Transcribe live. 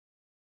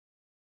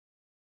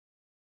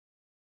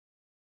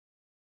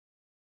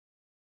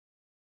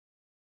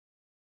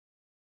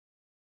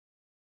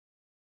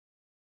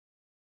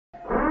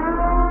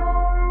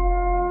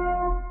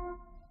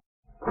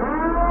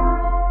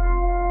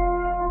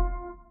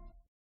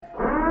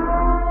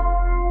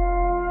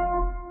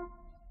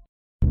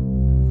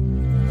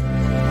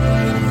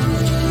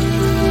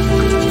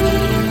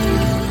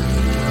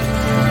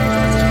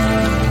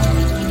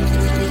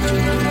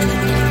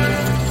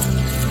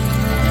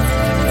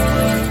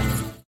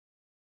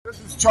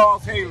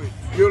Charles Haley.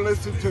 You're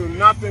listening to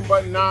Nothing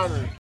But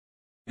Niners.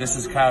 This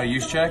is Kyle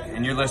Juszczyk,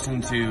 and you're listening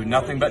to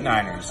Nothing But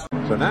Niners.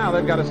 So now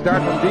they've got to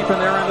start from deep in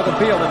their end of the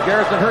field, and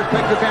Garrison Hurst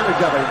takes advantage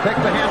of it. He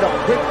takes the handoff,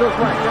 hits to his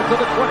right, gets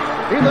to the 20.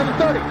 He's in the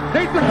 30,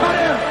 needs to cut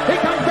in.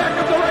 He comes back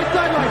up the right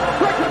sideline,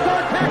 breaks the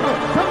third tackle,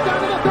 comes down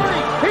to the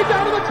 30. He's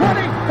down to the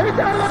 20. He's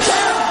down to the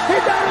 10.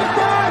 He's down to the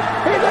 5.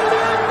 He's into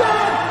the end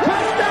zone.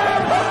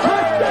 Touchdown!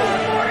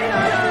 Touchdown!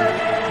 49ers!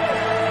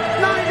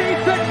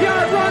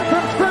 96-yard run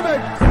from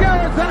scrimmage.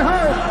 Garrison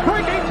Hurst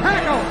breaking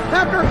tackle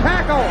after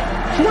tackle.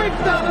 Swings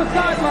down the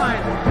sideline.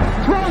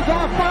 Throws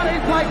off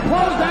bodies like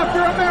clothes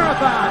after a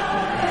marathon.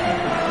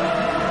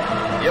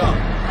 Young,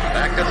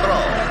 back to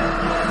throw.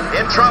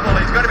 In trouble,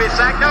 he's going to be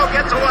sacked. No,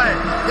 gets away.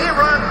 He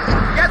runs,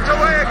 gets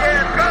away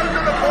again, goes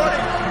to the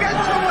 40,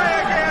 gets away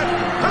again,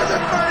 to the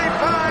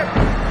 35,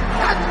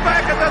 cuts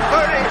back at the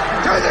 30,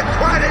 to the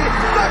 20,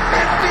 the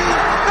 50,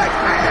 the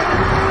 10.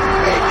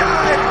 He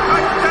died.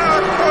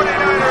 Touchdown,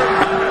 49ers.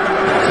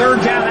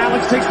 Third down,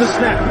 Alex takes the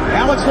snap.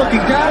 Alex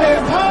looking down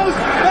in post,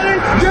 and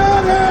it's good.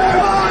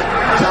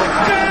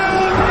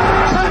 Touchdown!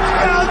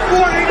 Touchdown,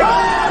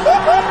 49ers!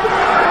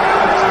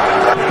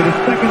 It is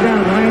second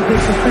down. Ryan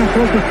takes the snap,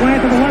 throws the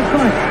slant to the left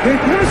side.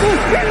 It's Russell,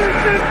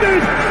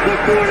 intercepted! The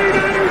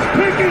 49ers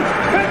pick it,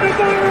 and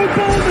Navarro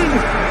Bowman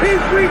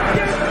is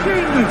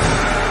redemption!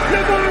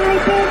 Navarro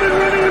Bowman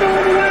running it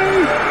all the way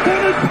for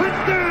the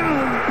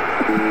touchdown!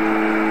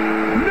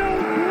 No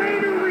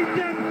greater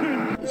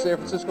redemption! The San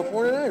Francisco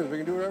 49ers, we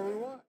can do whatever we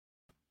want.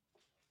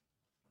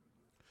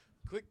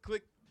 Click,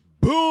 click,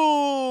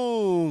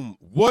 boom!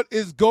 What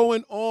is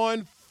going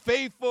on,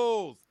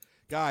 faithfuls?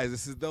 Guys,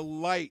 this is the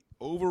Lite,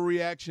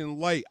 Overreaction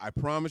Lite. I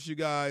promise you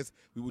guys,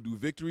 we will do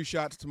victory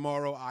shots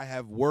tomorrow. I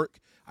have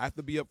work. I have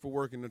to be up for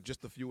work in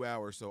just a few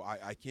hours, so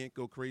I can't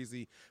go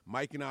crazy.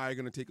 Mike and I are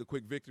going to take a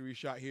quick victory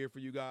shot here for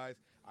you guys.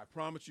 I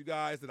promised you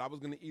guys that I was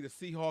going to eat a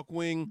Seahawk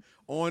wing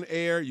on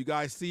air. You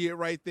guys see it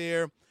right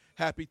there.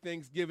 Happy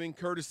Thanksgiving,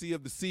 courtesy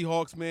of the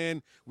Seahawks,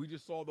 man. We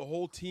just saw the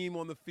whole team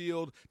on the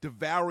field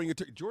devouring a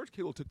turkey. George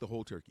Kittle took the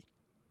whole turkey.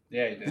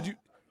 Yeah, he did.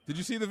 Did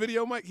you see the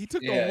video, Mike? He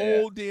took the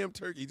whole damn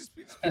turkey.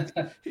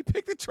 He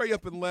picked the tray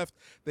up and left.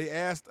 They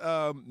asked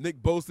Nick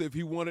Bosa if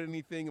he wanted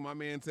anything, and my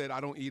man said, "I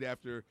don't eat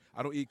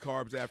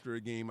carbs after a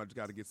game. I just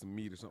got to get some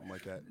meat or something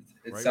like that."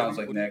 It right? sounds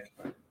like Nick.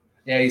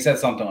 Yeah, he said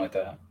something like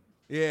that.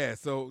 Yeah,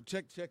 so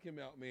check him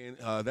out, man.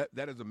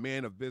 That is a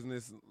man of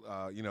business.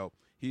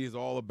 He is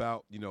all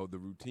about the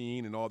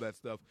routine and all that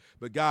stuff.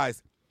 But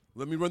guys,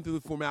 let me run through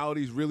the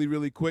formalities really,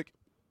 really quick.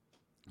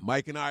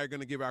 Mike and I are going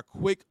to give our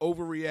quick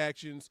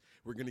overreactions.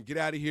 We're going to get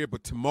out of here.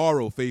 But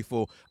tomorrow,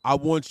 faithful, I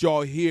want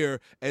y'all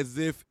here as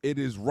if it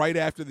is right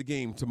after the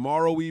game.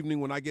 Tomorrow evening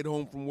when I get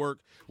home from work,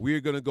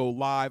 we're going to go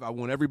live. I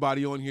want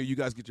everybody on here. You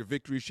guys get your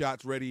victory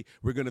shots ready.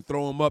 We're going to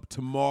throw them up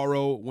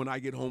tomorrow when I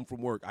get home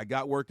from work. I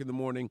got work in the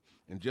morning.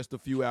 In just a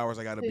few hours,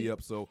 I got to be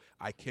up, so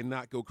I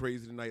cannot go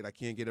crazy tonight. I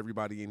can't get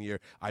everybody in here.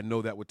 I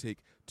know that would take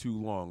too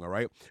long, all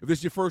right? If this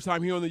is your first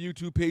time here on the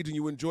YouTube page and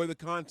you enjoy the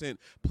content,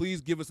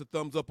 please give us a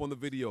thumbs up on the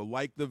video.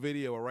 Like the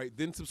video, all right?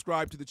 Then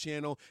subscribe to the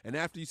channel, and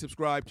after you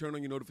subscribe, turn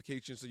on your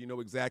notifications so you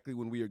know exactly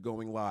when we are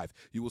going live.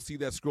 You will see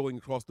that scrolling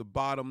across the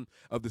bottom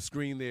of the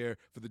screen there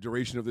for the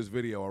duration of this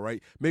video, all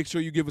right? Make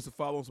sure you give us a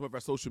follow on some of our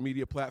social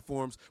media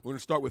platforms. We're going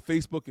to start with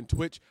Facebook and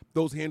Twitch.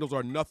 Those handles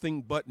are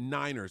Nothing But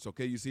Niners,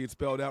 okay? You see it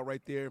spelled out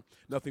right there?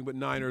 Nothing But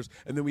Niners.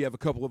 And then we have a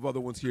couple of other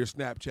ones here,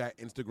 Snapchat,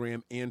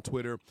 Instagram, and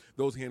Twitter.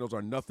 Those handles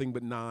are Nothing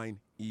But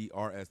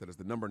 9ERS. That is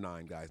the number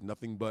 9, guys.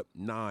 Nothing But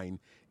 9ERS,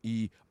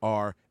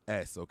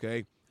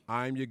 okay?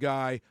 I'm your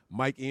guy,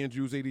 Mike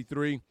Andrews,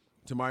 83.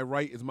 To my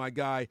right is my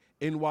guy,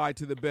 NY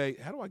to the Bay.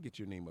 How do I get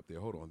your name up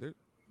there? Hold on.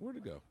 Where'd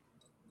it go?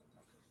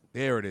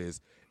 There it is.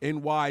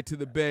 NY to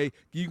the Bay.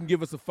 You can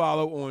give us a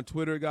follow on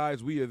Twitter,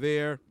 guys. We are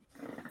there.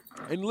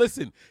 And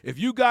listen, if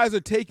you guys are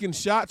taking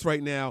shots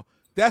right now,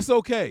 that's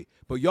okay.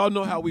 But y'all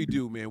know how we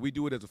do, man. We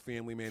do it as a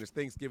family, man. It's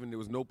Thanksgiving. There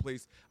was no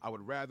place I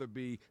would rather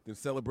be than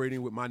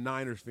celebrating with my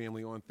Niners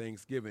family on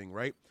Thanksgiving,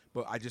 right?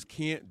 But I just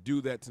can't do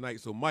that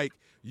tonight. So, Mike,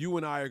 you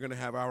and I are going to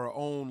have our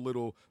own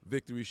little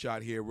victory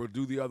shot here. We'll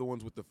do the other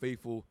ones with the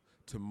faithful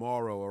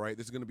tomorrow, all right?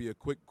 This is going to be a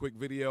quick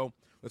video.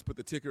 Let's put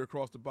the ticker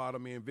across the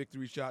bottom, man.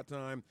 Victory shot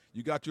time.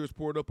 You got yours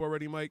poured up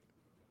already, Mike?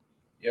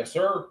 Yes,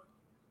 sir.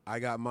 I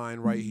got mine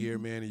right here,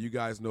 man, and you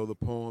guys know the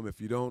poem.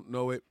 If you don't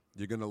know it,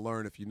 you're going to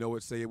learn. If you know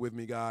it, say it with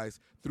me, guys.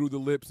 Through the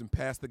lips and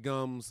past the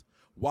gums.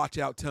 Watch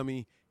out,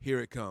 tummy. Here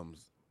it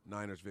comes.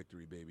 Niners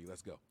victory, baby.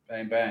 Let's go.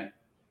 Bang, bang.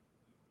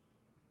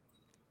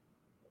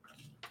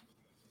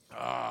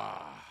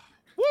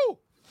 Woo!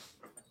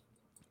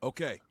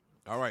 Okay.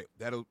 All right.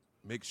 That'll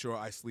make sure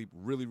I sleep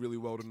really, really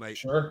well tonight.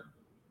 Sure.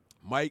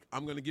 Mike,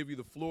 I'm going to give you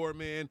the floor,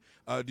 man.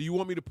 Do you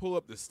want me to pull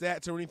up the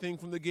stats or anything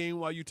from the game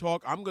while you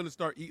talk? I'm going to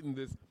start eating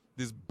this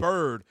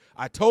bird.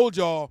 I told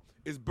y'all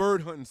it's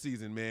bird hunting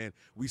season, man.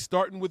 We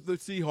starting with the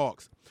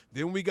Seahawks.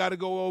 Then we got to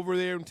go over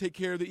there and take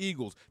care of the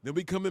Eagles. Then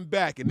we coming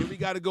back, and then we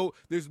got to go.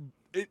 It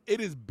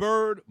is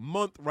bird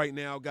month right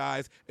now,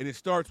 guys, and it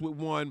starts with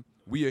one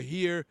We are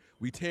here.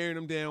 We tearing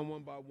them down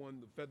one by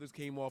one. The feathers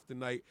came off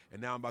tonight,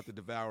 and now I'm about to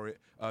devour it.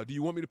 Do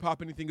you want me to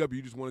pop anything up, or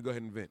you just want to go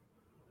ahead and vent?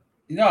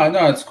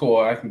 No, it's cool.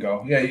 I can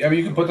go. Yeah, I mean,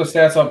 you can put the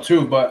stats up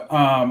too, but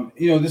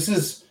this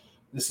is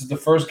the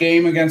first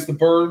game against the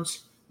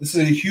Birds. This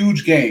is a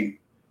huge game,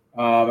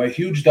 a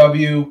huge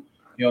W.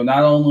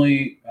 Not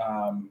only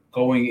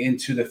going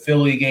into the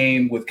Philly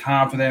game with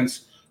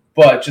confidence,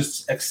 but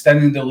just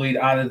extending the lead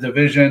on the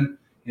division.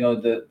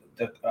 The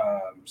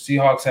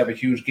Seahawks have a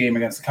huge game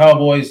against the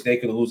Cowboys. They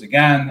could lose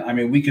again. I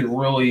mean, the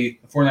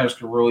 49ers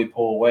could really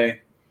pull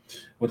away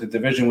with the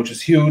division, which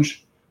is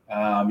huge.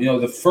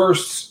 The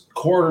first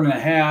quarter and a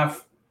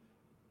half,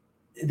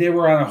 they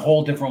were on a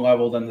whole different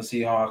level than the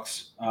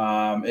Seahawks.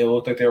 It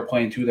looked like they were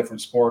playing two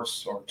different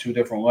sports or two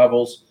different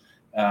levels.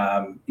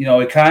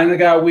 It kind of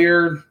got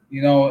weird.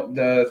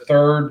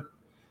 The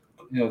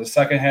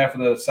second half of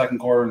the second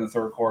quarter and the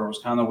third quarter was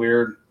kind of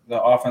weird. The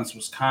offense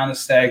was kind of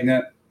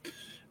stagnant.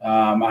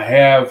 I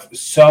have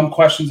some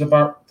questions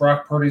about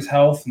Brock Purdy's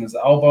health and his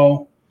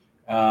elbow.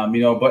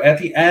 But at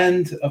the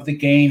end of the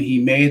game, he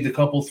made the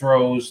couple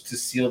throws to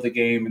seal the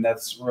game, and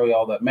that's really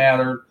all that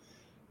mattered.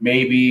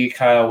 Maybe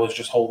Kyle was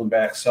just holding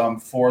back some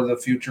for the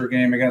future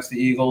game against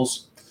the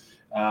Eagles.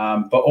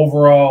 But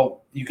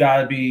overall, you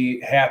got to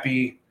be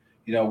happy,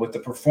 with the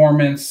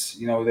performance.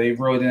 They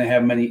really didn't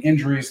have many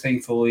injuries,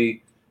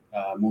 thankfully.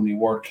 Mooney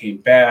Ward came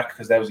back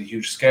because that was a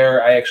huge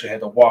scare. I actually had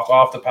to walk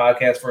off the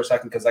podcast for a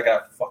second because I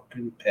got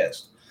fucking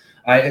pissed.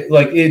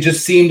 It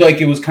just seemed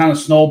like it was kind of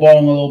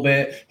snowballing a little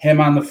bit.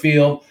 Him on the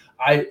field,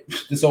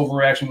 this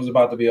overreaction was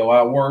about to be a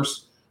lot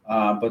worse.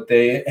 But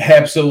they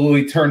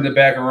absolutely turned it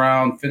back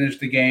around,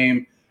 finished the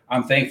game.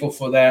 I'm thankful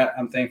for that.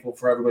 I'm thankful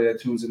for everybody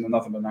that tunes in to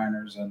Nothing But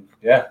Niners, and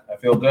yeah, I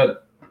feel good.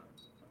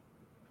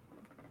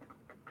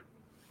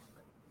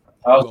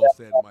 Well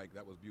said, Mike.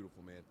 That was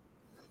beautiful, man.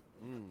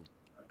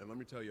 And let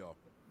me tell y'all.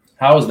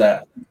 How was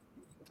that?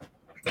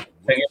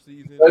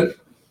 Season,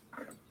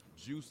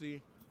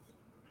 juicy.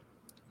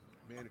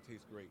 Man, it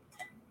tastes great.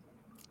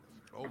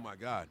 Oh, my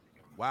God.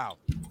 Wow.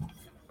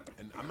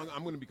 And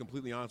I'm going to be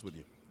completely honest with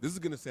you. This is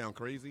going to sound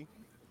crazy,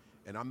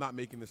 and I'm not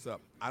making this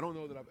up. I don't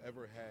know that I've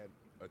ever had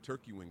a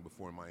turkey wing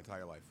before in my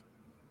entire life.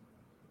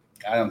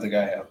 I don't think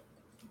I have.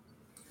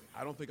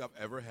 I don't think I've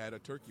ever had a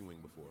turkey wing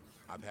before.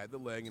 I've had the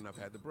leg and I've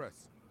had the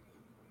breast.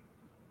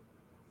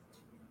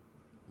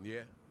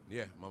 Yeah.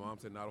 My mom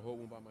said not a whole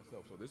one by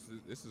myself. So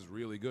this is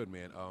really good,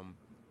 man.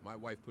 My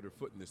wife put her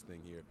foot in this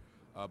thing here.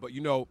 But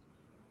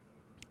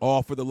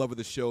all for the love of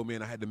the show,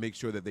 man. I had to make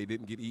sure that they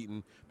didn't get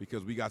eaten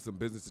because we got some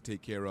business to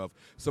take care of.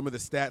 Some of the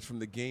stats from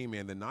the game,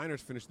 man. The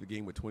Niners finished the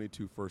game with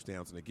 22 first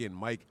downs. And again,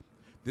 Mike,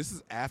 this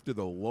is after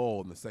the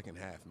lull in the second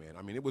half, man.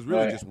 I mean, it was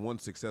really just one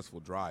successful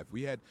drive.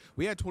 We had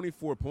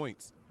 24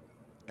 points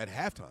at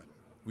halftime.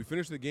 We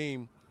finished the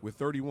game with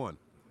 31.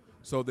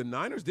 So the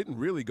Niners didn't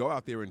really go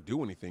out there and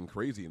do anything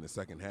crazy in the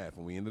second half,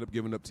 and we ended up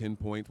giving up 10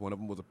 points. One of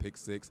them was a pick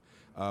six.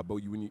 But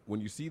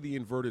when you see the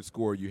inverted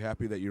score, you're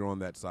happy that you're on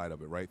that side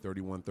of it, right?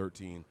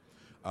 31-13.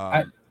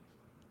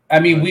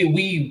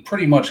 We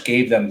pretty much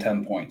gave them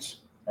 10 points,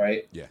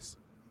 right? Yes.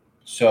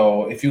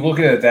 So if you look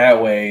at it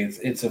that way,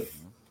 it's a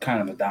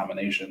kind of a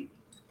domination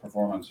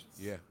performance.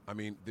 Yeah, I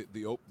mean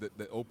the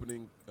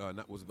opening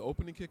was it the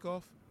opening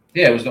kickoff?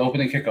 Yeah, it was the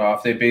opening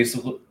kickoff. They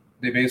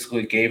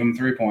basically gave him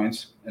 3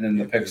 points, and then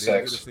the pick six. They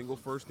did a single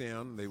first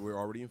down. They were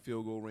already in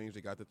field goal range.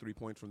 They got the 3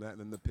 points from that, and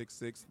then the pick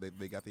six.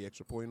 They got the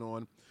extra point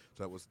on.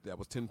 So that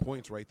was 10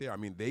 points right there. I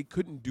mean, they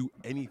couldn't do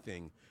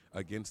anything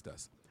against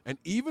us. And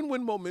even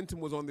when momentum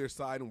was on their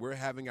side and we're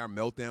having our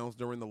meltdowns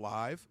during the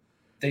live,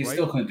 they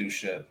still couldn't do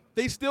shit.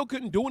 They still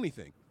couldn't do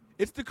anything.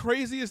 It's the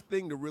craziest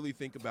thing to really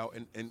think about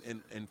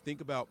and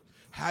think about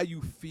how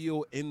you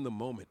feel in the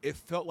moment. It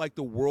felt like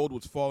the world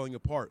was falling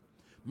apart.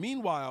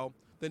 Meanwhile,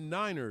 the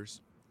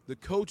Niners, the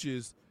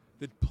coaches,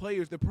 the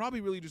players, they're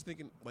probably really just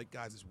thinking, like,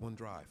 guys, it's one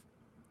drive.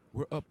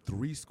 We're up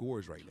 3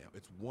 scores right now.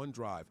 It's one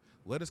drive.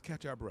 Let us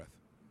catch our breath.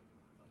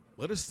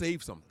 Let us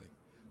save something.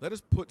 Let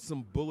us put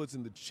some bullets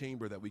in the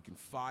chamber that we can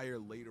fire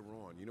later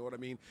on. You know what I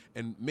mean?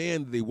 And,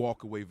 man, they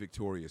walk away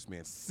victorious,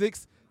 man.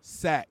 6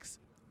 sacks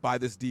by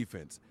this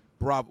defense.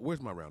 Bravo.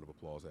 Where's my round of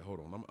applause at? Hold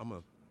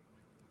on.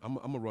 I'm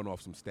gonna run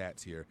off some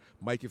stats here.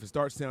 Mike, if it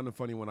starts sounding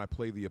funny when I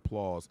play the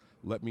applause,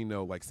 let me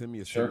know. Like, send me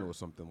a signal or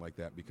something like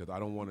that because I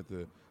don't want it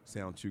to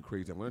sound too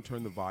crazy. I'm going to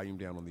turn the volume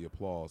down on the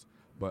applause,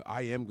 but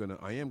I am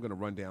gonna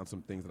run down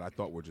some things that I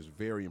thought were just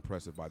very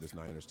impressive by this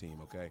Niners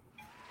team, okay?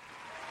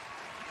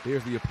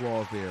 There's the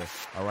applause there.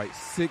 All right,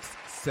 6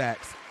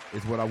 sacks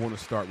is what I want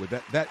to start with.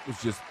 That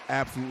was just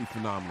absolutely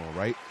phenomenal,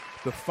 right?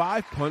 The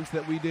 5 punts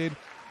that we did,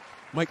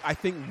 Mike, I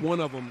think one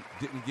of them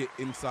didn't get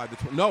inside the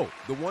 20. No,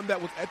 the one that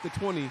was at the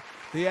 20,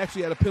 they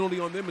actually had a penalty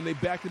on them, and they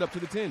backed it up to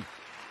the 10.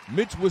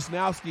 Mitch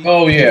Wisnowski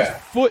put his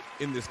foot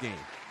in this game.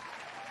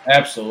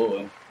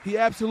 Absolutely. He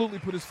absolutely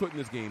put his foot in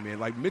this game, man.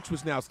 Like, Mitch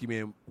Wisnowski,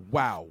 man,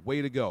 wow,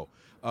 way to go.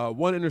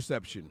 1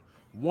 interception,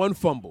 1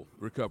 fumble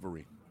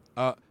recovery,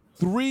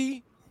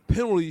 3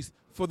 penalties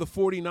for the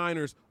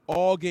 49ers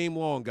all game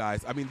long,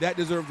 guys. I mean, that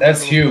deserves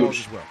that's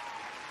huge as well.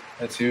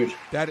 That's huge.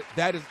 That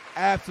is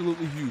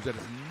absolutely huge. That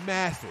is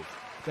massive.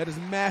 That is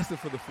massive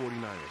for the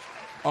 49ers.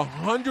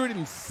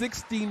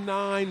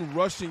 169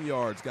 rushing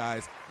yards,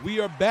 guys. We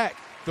are back.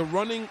 The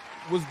running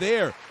was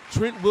there.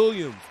 Trent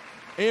Williams,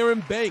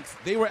 Aaron Banks,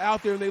 they were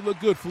out there and they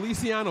looked good.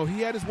 Feliciano,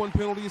 he had his one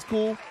penalty. It's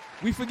cool.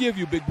 We forgive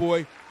you, big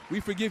boy. We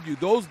forgive you.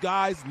 Those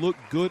guys look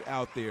good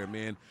out there,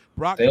 man.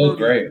 They look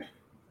great.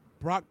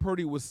 Brock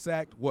Purdy was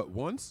sacked,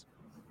 once?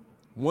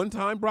 One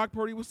time Brock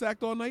Purdy was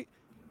sacked all night?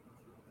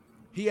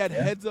 He had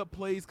heads-up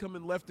plays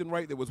coming left and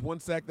right. There was one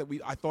sack that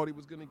I thought he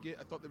was going to get.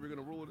 I thought they were going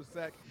to rule it a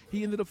sack.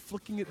 He ended up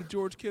flicking it to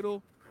George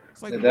Kittle.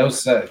 It's like, that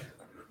was sick.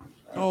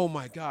 Oh,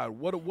 my God.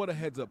 What a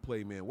heads-up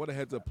play, man. What a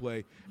heads-up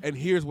play. And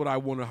here's what I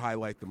want to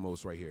highlight the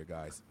most right here,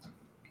 guys.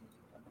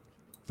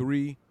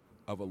 3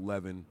 of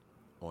 11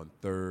 on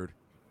third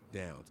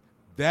downs.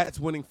 That's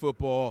winning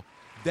football.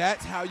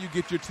 That's how you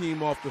get your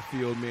team off the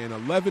field, man.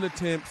 11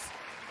 attempts.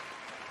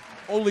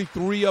 Only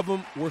 3 of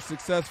them were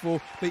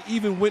successful. They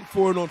even went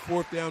for it on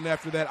fourth down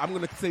after that. I'm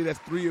going to say that's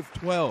 3 of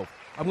 12.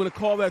 I'm going to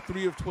call that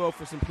 3 of 12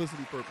 for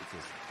simplicity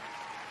purposes.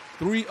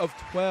 3 of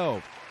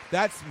 12.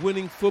 That's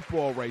winning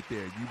football right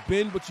there. You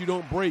bend, but you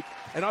don't break.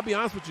 And I'll be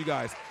honest with you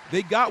guys,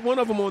 they got one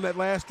of them on that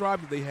last drive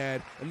that they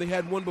had, and they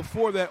had one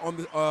before that on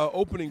the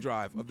opening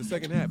drive of the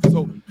second half.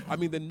 So, I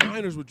mean, the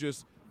Niners were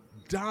just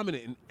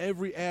dominant in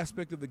every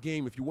aspect of the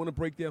game. If you want to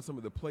break down some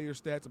of the player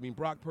stats, I mean,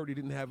 Brock Purdy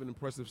didn't have an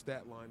impressive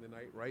stat line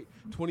tonight, right?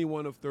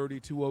 21 of 30,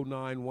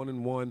 209,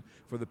 1-1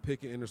 for the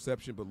pick and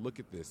interception. But look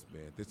at this,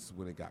 man. This is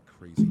when it got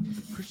crazy.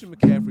 Christian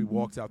McCaffrey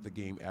walks out the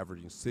game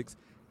averaging 6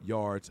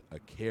 yards a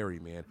carry,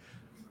 man.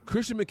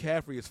 Christian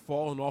McCaffrey has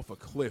fallen off a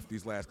cliff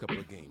these last couple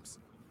of games.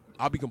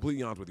 I'll be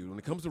completely honest with you. When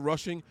it comes to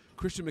rushing,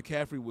 Christian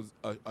McCaffrey was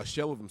a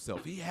shell of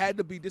himself. He had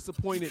to be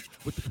disappointed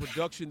with the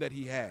production that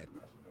he had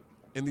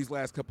in these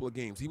last couple of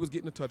games. He was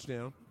getting a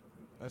touchdown.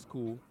 That's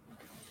cool.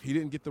 He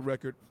didn't get the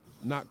record.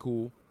 Not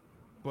cool.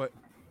 But,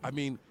 I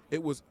mean,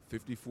 it was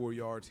 54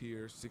 yards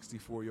here,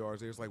 64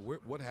 yards there. It's like,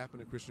 what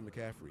happened to Christian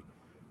McCaffrey?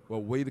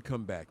 Well, way to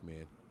come back,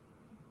 man.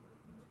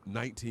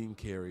 19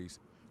 carries,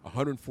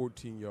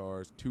 114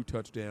 yards, 2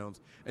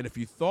 touchdowns. And if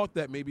you thought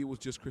that maybe it was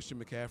just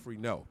Christian McCaffrey,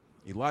 no.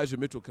 Elijah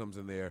Mitchell comes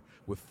in there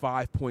with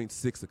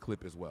 5.6 a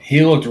clip as well.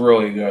 He looked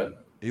really good.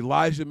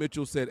 Elijah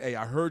Mitchell said, hey,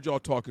 I heard y'all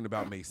talking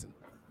about Mason.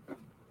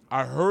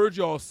 I heard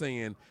y'all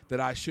saying that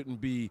I shouldn't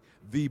be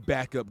the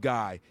backup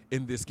guy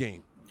in this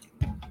game.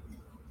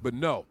 But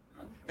no.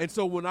 And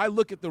so when I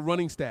look at the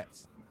running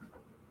stats,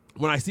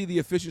 when I see the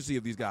efficiency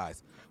of these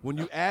guys, when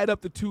you add up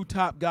the 2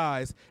 top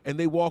guys and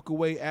they walk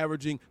away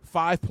averaging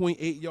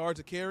 5.8 yards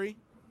a carry,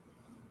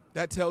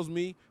 that tells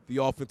me the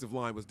offensive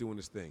line was doing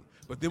this thing.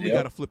 But then we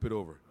got to flip it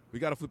over. We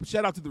got to flip it.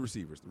 Shout out to the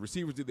receivers. The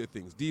receivers did their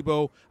things.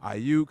 Debo,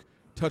 Ayuk,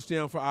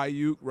 touchdown for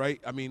Ayuk, right?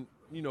 I mean,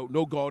 you know,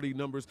 no gaudy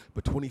numbers,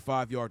 but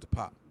 25 yards a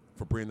pop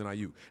for Brandon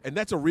Ayuk. And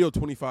that's a real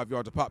 25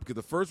 yards a pop because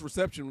the first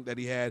reception that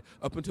he had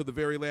up until the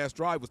very last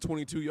drive was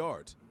 22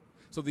 yards.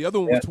 So the other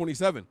one was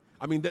 27.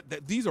 I mean,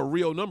 these are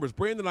real numbers.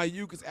 Brandon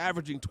Ayuk is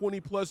averaging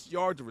 20-plus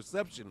yards of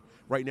reception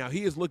right now.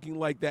 He is looking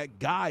like that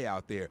guy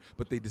out there,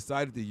 but they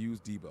decided to use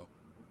Debo.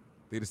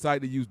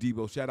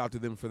 Shout out to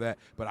them for that,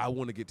 but I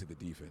want to get to the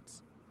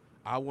defense.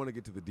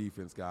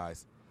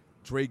 Guys.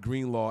 Dre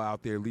Greenlaw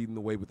out there leading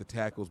the way with the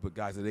tackles, but,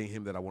 guys, it ain't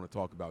him that I want to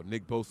talk about.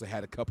 Nick Bosa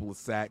had a couple of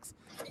sacks.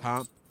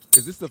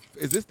 Is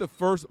this the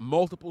first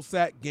multiple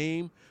sack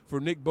game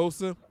for Nick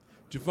Bosa?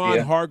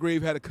 Javon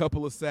Hargrave had a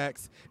couple of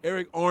sacks.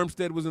 Eric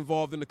Armstead was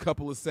involved in a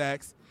couple of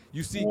sacks.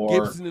 You see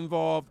Gibson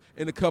involved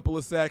in a couple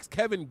of sacks.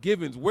 Kevin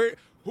Givens,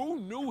 who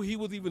knew he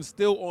was even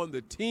still on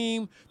the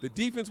team? The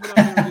defense went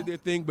out there and did their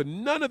thing, but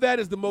none of that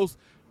is the most.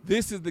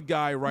 This is the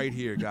guy right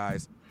here,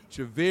 guys.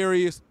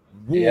 Travarius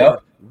Ward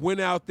went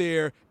out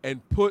there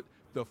and put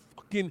the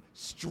fucking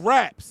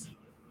straps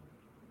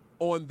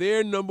on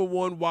their number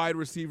 1 wide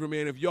receiver,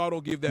 man. If y'all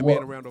don't give that man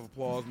a round of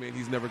applause, man,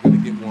 he's never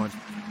going to get one.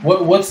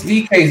 What's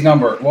DK's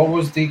number? What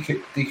was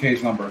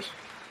DK's numbers?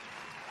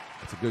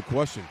 That's a good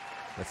question.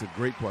 That's a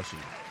great question.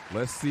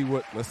 Let's see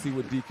what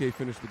DK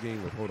finished the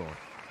game with. Hold on.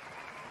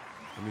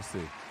 Let me see.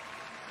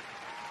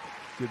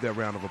 Give that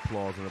round of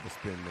applause, another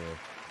spin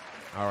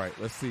there. All right,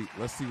 let's see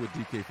what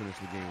DK finished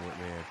the game with,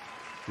 man.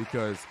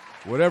 Because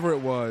whatever it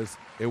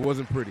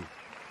wasn't pretty.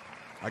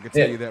 I can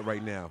tell you that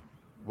right now.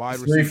 Wide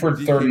 3 for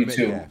DK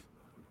 32. Metcalf.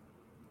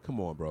 Come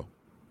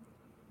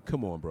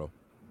on, bro.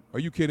 Are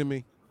you kidding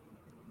me?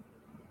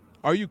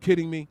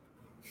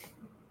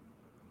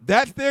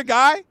 That's their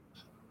guy?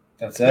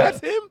 That's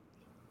him?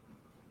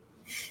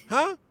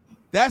 Huh?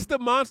 That's the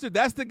monster.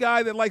 That's the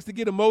guy that likes to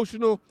get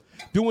emotional,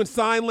 doing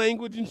sign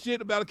language and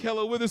shit about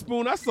Akello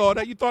Witherspoon. I saw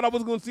that. You thought I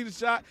wasn't going to see the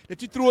shot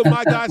that you threw at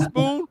my guy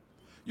Spoon?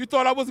 You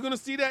thought I wasn't going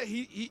to see that?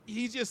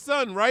 He's your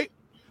son, right?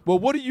 Well,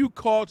 what do you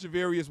call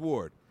Travarius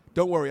Ward?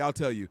 Don't worry, I'll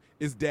tell you.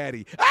 It's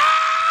Daddy.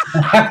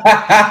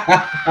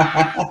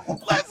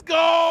 Let's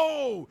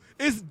go.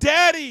 It's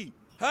Daddy.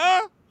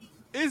 Huh?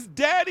 It's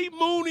Daddy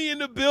Mooney in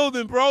the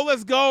building, bro.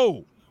 Let's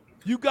go.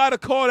 You got to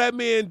call that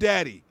man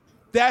Daddy.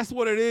 That's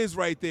what it is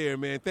right there,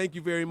 man. Thank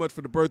you very much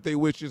for the birthday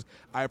wishes.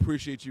 I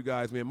appreciate you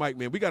guys, man. Mike,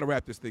 man, we got to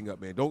wrap this thing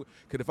up, man. Because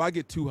if I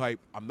get too hyped,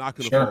 I'm not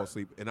going to fall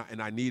asleep,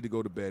 and I need to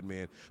go to bed,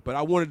 man. But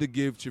I wanted to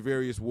give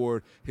Charvarius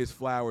Ward his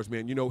flowers,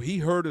 man. You know, he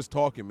heard us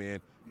talking,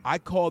 man. I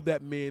called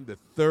that man the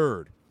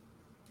third.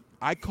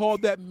 I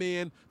called that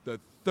man the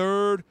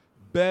third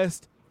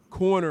best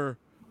corner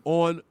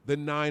on the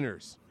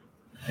Niners.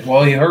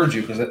 Well, he heard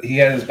you because he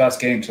had his best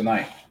game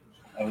tonight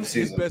of the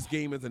season. His best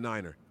game as a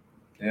Niner.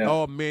 Yeah.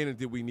 Oh, man, and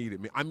did we need it,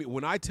 man. I mean,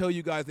 when I tell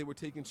you guys they were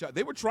taking shots,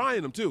 they were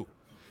trying them too.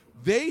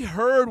 They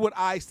heard what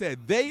I said.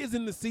 They, as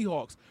in the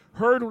Seahawks,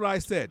 heard what I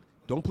said.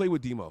 Don't play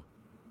with Demo.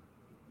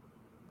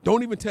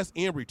 Don't even test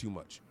Ambry too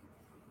much.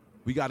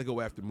 We got to go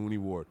after Mooney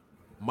Ward.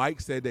 Mike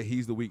said that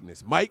he's the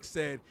weakness. Mike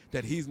said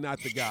that he's not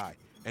the guy.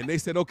 And they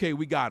said, okay,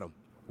 we got him.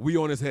 We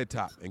on his head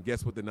top. And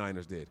guess what the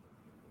Niners did?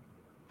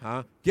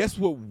 Guess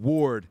what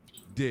Ward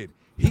did?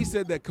 He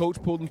said that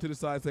coach pulled him to the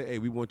side and said, hey,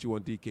 we want you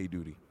on DK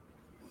duty.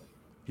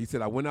 He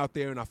said, I went out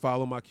there and I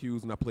followed my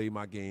cues and I played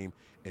my game,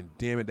 and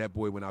damn it, that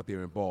boy went out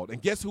there and balled.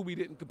 And guess who we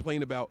didn't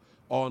complain about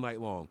all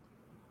night long?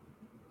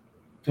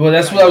 Well,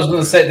 that's what I was going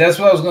to say. That's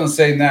what I was going to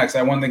say next.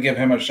 I wanted to give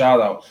him a shout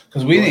out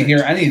because we didn't hear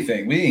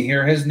anything. We didn't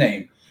hear his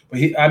name. But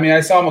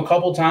I saw him a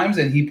couple times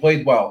and he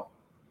played well.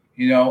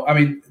 You know, I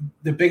mean,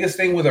 the biggest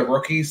thing with a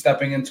rookie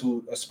stepping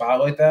into a spot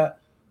like that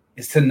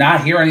is to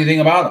not hear anything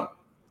about him.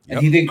 And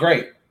he did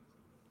great.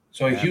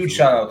 So a huge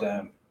shout out to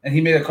him. And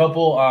he made a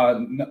couple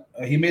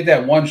he made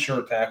that one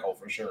sure tackle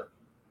for sure.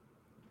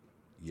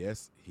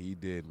 Yes, he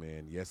did,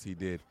 man. Yes, he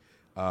did.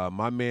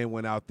 My man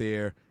went out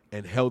there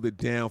and held it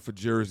down for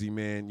Jersey,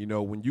 man. You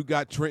know, when you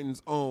got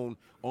Trenton's own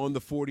on the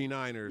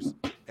 49ers,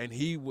 and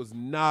he was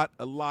not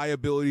a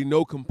liability,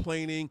 no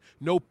complaining,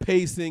 no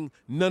pacing,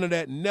 none of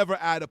that, never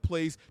out of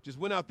place, just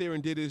went out there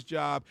and did his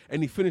job,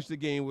 and he finished the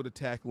game with a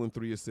tackle and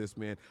 3 assists,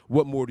 man.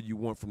 What more do you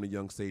want from the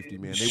young safety,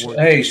 man?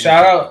 Hey,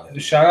 shout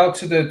out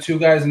to the two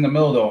guys in the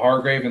middle, though,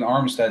 Hargrave and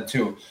Armstead,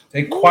 too.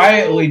 They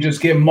quietly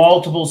just get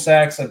multiple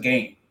sacks a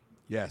game.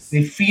 Yes.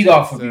 They feed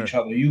off of each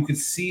other. You could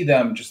see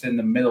them just in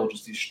the middle,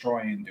 just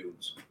destroying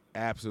dudes.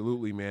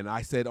 Absolutely, man.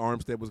 I said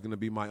Armstead was going to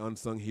be my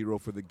unsung hero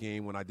for the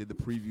game when I did the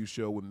preview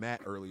show with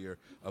Matt earlier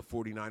of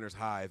 49ers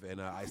Hive,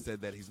 and I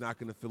said that he's not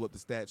going to fill up the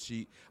stat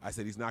sheet. I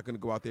said he's not going to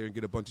go out there and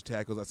get a bunch of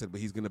tackles. I said,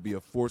 but he's going to be a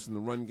force in the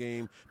run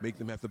game, make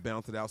them have to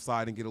bounce it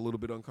outside and get a little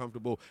bit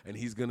uncomfortable, and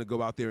he's going to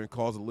go out there and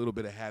cause a little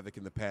bit of havoc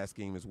in the pass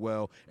game as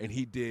well, and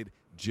he did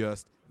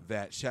just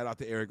that. Shout out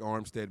to Eric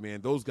Armstead,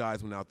 man. Those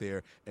guys went out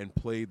there and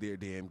played their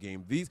damn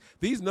game.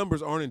 These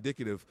numbers aren't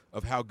indicative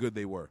of how good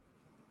they were.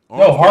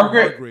 No,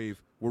 Hargrave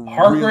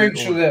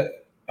should have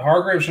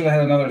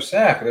had another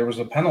sack. There was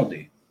a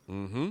penalty.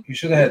 Mm-hmm. He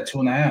should have had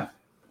 2.5.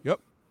 Yep.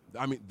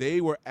 I mean,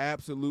 they were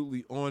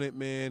absolutely on it,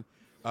 man.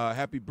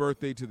 Happy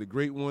birthday to the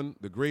great one,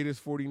 the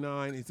greatest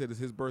 49. He said it's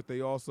his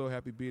birthday also.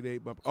 Happy B-Day.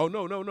 Oh,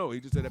 no. He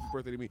just said happy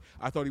birthday to me.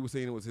 I thought he was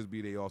saying it was his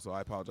B-Day also.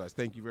 I apologize.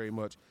 Thank you very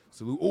much.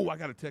 Salute. Oh, I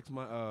got to text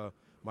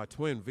my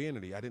twin,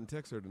 Vanity. I didn't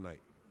text her tonight.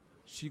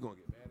 She going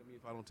to get mad at me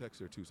if I don't text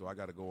her, too, so I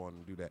got to go on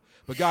and do that.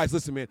 But, guys,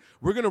 listen, man,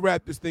 we're going to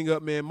wrap this thing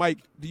up, man. Mike,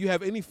 do you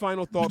have any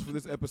final thoughts for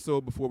this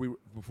episode before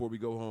we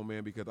go home,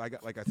 man? Because I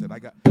got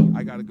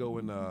to go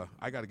and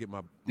I got to get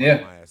my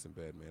ass in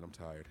bed, man. I'm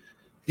tired.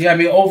 Yeah, I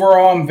mean,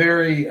 overall, I'm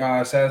very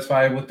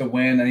satisfied with the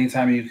win.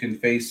 Anytime you can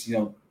face,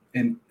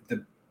 in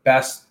the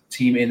best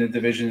team in the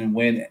division and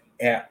win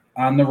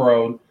on the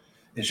road,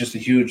 it's just a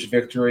huge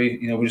victory.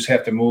 We just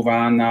have to move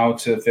on now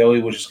to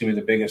Philly, which is going to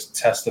be the biggest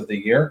test of the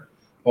year.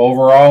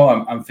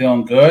 Overall, I'm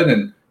feeling good,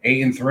 and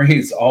 8-3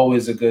 is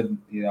always a good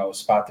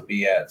spot to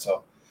be at.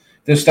 So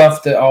there's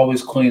stuff to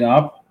always clean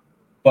up,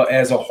 but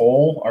as a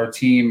whole, our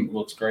team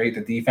looks great.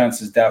 The defense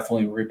has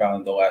definitely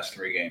rebounded the last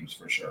 3 games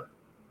for sure.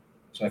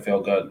 So I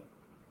feel good.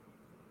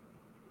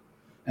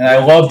 And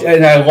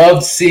I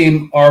loved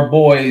seeing our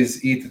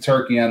boys eat the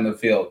turkey on the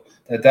field.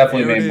 That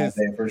definitely made my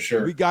day for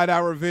sure. We got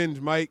our revenge,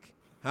 Mike.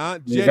 Huh?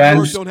 Jed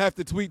York don't have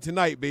to tweet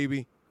tonight,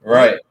 baby.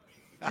 Right.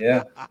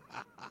 Yeah.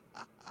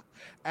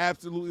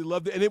 Absolutely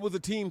loved it, and it was a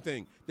team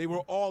thing. They were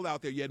all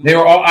out there. They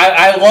were all.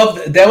 I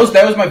loved that. Was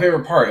my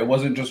favorite part. It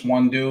wasn't just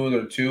one dude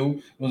or two.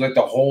 It was like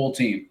the whole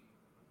team,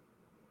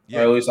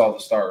 or at least all the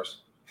stars.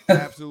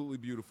 Absolutely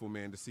beautiful,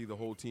 man, to see the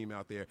whole team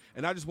out there.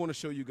 And I just want to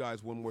show you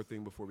guys one more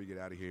thing before we get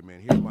out of here,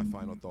 man. Here's my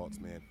final thoughts,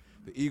 man.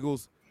 The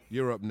Eagles,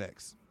 you're up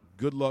next.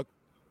 Good luck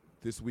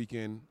this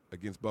weekend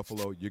against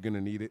Buffalo. You're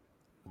gonna need it.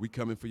 We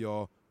coming for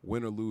y'all.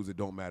 Win or lose, it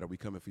don't matter. We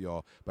coming for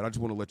y'all. But I just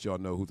want to let y'all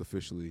know who's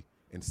officially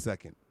in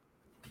second.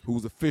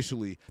 Who's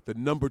officially the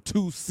number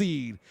 2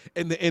 seed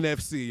in the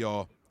NFC,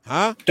 y'all.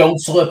 Huh? Don't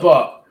slip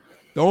up.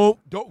 Don't.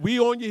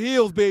 We on your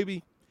heels,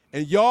 baby.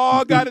 And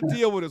y'all got to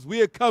deal with us.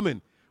 We are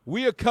coming.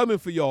 We are coming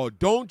for y'all.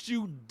 Don't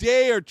you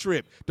dare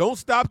trip. Don't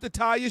stop to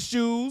tie your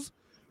shoes.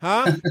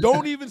 Huh?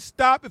 Don't even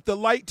stop. If the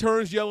light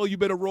turns yellow, you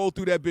better roll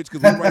through that bitch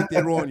because we're right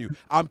there on you.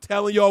 I'm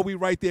telling y'all, we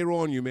right there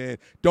on you, man.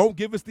 Don't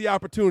give us the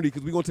opportunity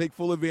because we're going to take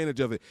full advantage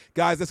of it.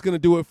 Guys, that's going to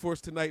do it for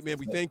us tonight, man.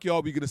 We thank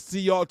y'all. We're going to see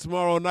y'all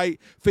tomorrow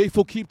night.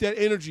 Faithful, keep that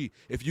energy.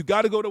 If you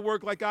got to go to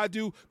work like I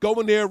do, go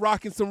in there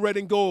rocking some red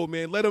and gold,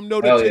 man. Let them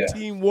know that your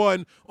team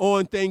won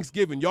on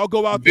Thanksgiving. Y'all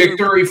go out there.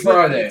 Victory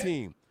Friday.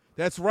 Team.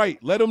 That's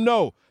right. Let them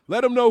know.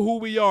 Let them know who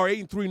we are.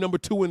 8-3, number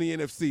 2 in the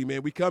NFC,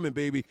 man. We coming,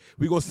 baby.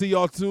 We're going to see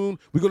y'all soon.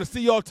 We're going to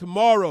see y'all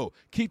tomorrow.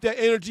 Keep that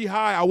energy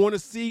high. I want to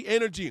see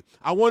energy.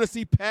 I want to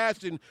see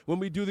passion when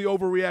we do the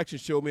Overreaction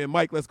show, man.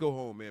 Mike, let's go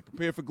home, man.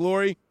 Prepare for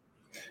glory.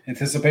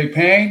 Anticipate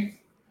pain.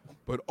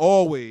 But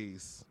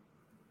always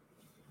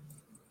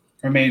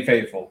remain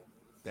faithful.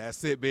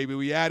 That's it, baby.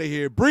 We out of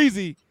here.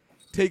 Breezy,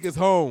 take us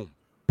home.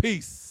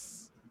 Peace.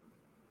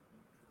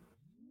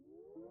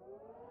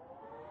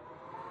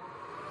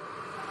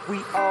 We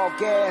all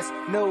gas,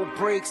 no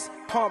brakes,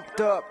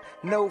 pumped up,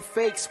 no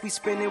fakes. We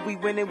spinning, we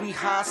winning, we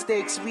high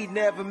stakes. We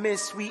never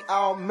miss, we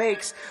all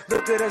makes.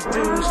 Look at us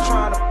dudes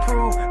trying to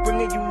prove,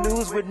 bringing you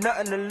news with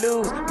nothing to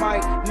lose.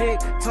 Mike,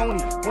 Nick,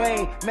 Tony,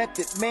 Wayne,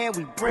 Method Man,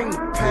 we bring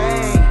the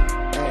pain.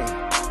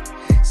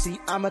 Hey. See,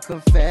 I'ma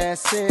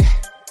confess it.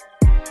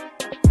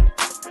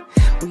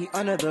 We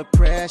under the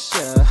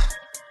pressure.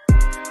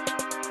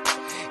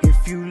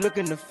 If you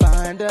looking to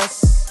find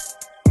us,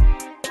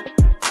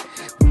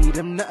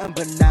 them nothing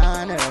but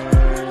niners.